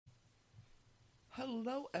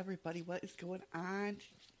Hello, everybody. What is going on?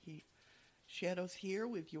 Shadows here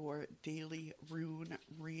with your daily rune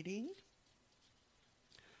reading.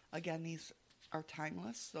 Again, these are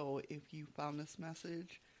timeless, so if you found this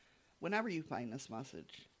message, whenever you find this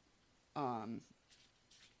message, um,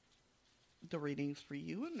 the reading's for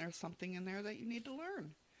you, and there's something in there that you need to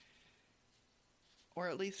learn, or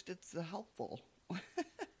at least it's helpful.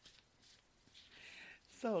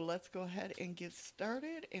 So let's go ahead and get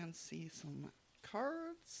started and see some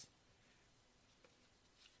cards.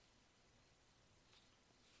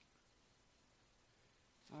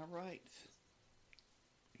 All right.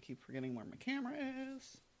 I keep forgetting where my camera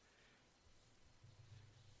is.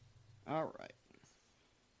 All right.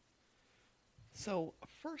 So,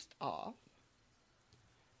 first off,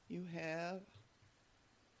 you have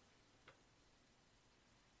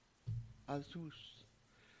Azus,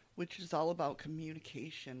 which is all about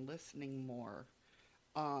communication, listening more,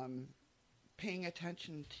 um, paying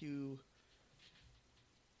attention to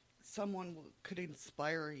someone could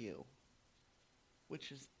inspire you,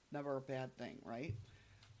 which is never a bad thing, right?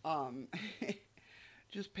 Um,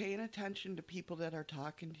 just paying attention to people that are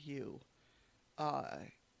talking to you. Uh,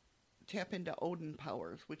 Tap into Odin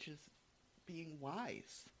powers, which is being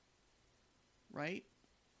wise, right?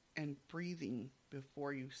 And breathing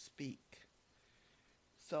before you speak.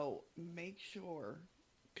 So make sure,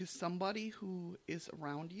 because somebody who is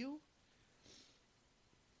around you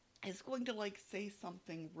is going to like say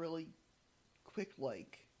something really quick,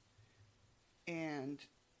 like, and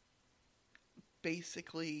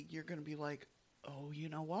basically you're going to be like, oh, you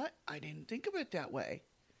know what? I didn't think of it that way.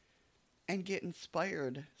 And get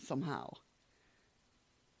inspired somehow.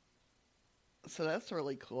 So that's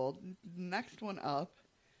really cool. Next one up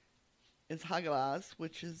is Hagabaz,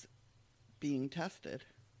 which is being tested,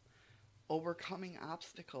 overcoming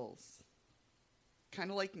obstacles,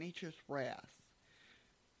 kind of like nature's wrath.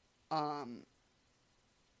 Um,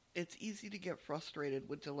 it's easy to get frustrated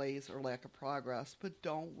with delays or lack of progress, but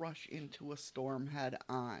don't rush into a storm head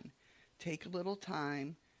on. Take a little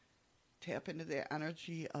time, tap into the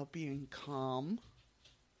energy of being calm.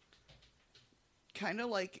 Kind of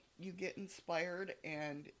like you get inspired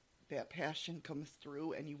and that passion comes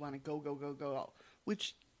through and you want to go, go, go, go,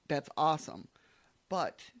 which that's awesome.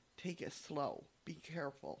 But take it slow. Be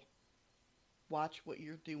careful. Watch what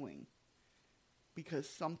you're doing because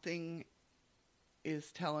something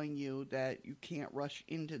is telling you that you can't rush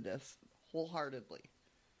into this wholeheartedly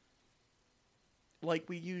like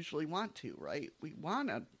we usually want to, right? We want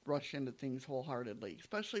to rush into things wholeheartedly,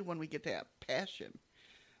 especially when we get that passion.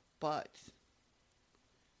 But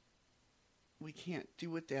we can't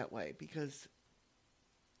do it that way because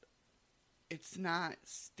it's not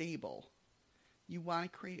stable. You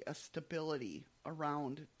want to create a stability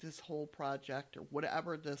around this whole project or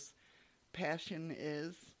whatever this passion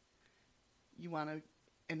is. You want to,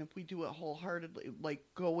 and if we do it wholeheartedly, like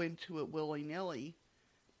go into it willy nilly,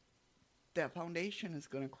 that foundation is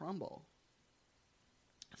going to crumble.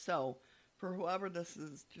 So, for whoever this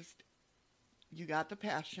is, just you got the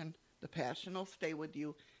passion. The passion will stay with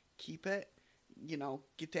you. Keep it.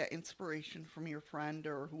 Get that inspiration from your friend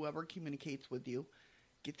or whoever communicates with you.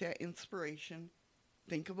 Get that inspiration.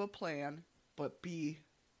 Think of a plan, but be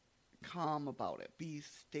calm about it. Be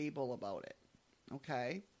stable about it.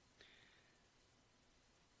 Okay?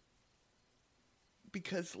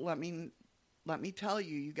 Because let me tell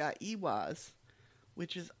you, you got Iwaz,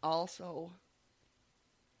 which is also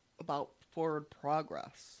about forward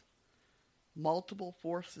progress. Multiple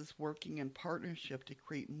forces working in partnership to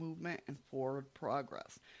create movement and forward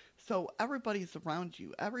progress. So everybody's around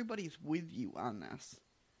you, everybody's with you on this.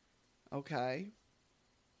 Okay?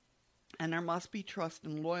 And there must be trust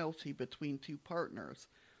and loyalty between two partners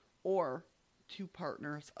or two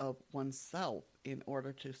partners of oneself in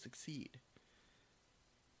order to succeed.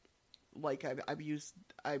 Like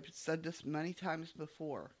I've said this many times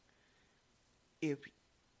before. If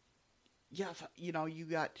yes, you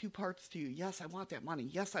got two parts to you. Yes, I want that money.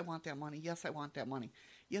 Yes, I want that money. Yes, I want that money.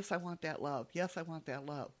 Yes, I want that love. Yes, I want that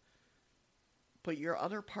love. But your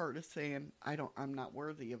other part is saying, I'm not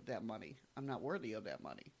worthy of that money. I'm not worthy of that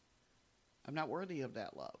money. I'm not worthy of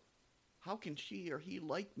that love. How can she or he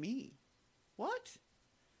like me? What?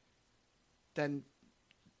 Then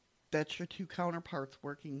that's your two counterparts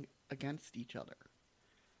working against each other.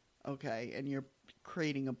 Okay? And you're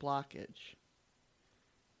creating a blockage.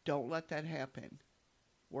 Don't let that happen.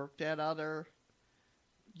 Work that other.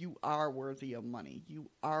 You are worthy of money. You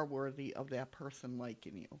are worthy of that person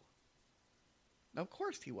liking you. Of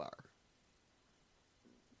course you are.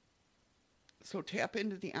 So tap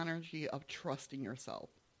into the energy of trusting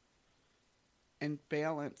yourself and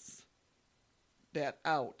balance that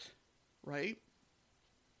out, right?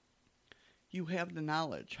 You have the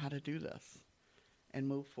knowledge how to do this and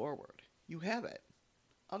move forward. You have it.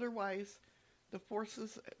 Otherwise, the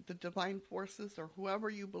forces, the divine forces, or whoever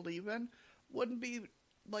you believe in, wouldn't be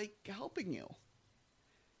like helping you.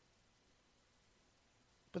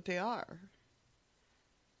 But they are.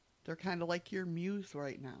 They're kind of like your muse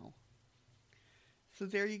right now. So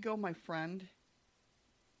there you go, my friend.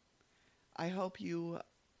 I hope you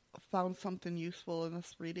found something useful in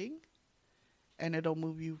this reading, and it'll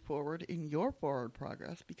move you forward in your forward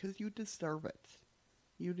progress because you deserve it.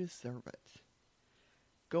 You deserve it.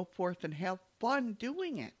 Go forth and have fun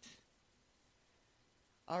doing it.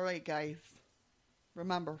 All right, guys.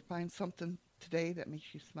 Remember, find something today that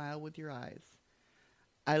makes you smile with your eyes.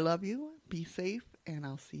 I love you. Be safe, and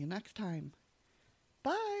I'll see you next time.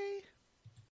 Bye.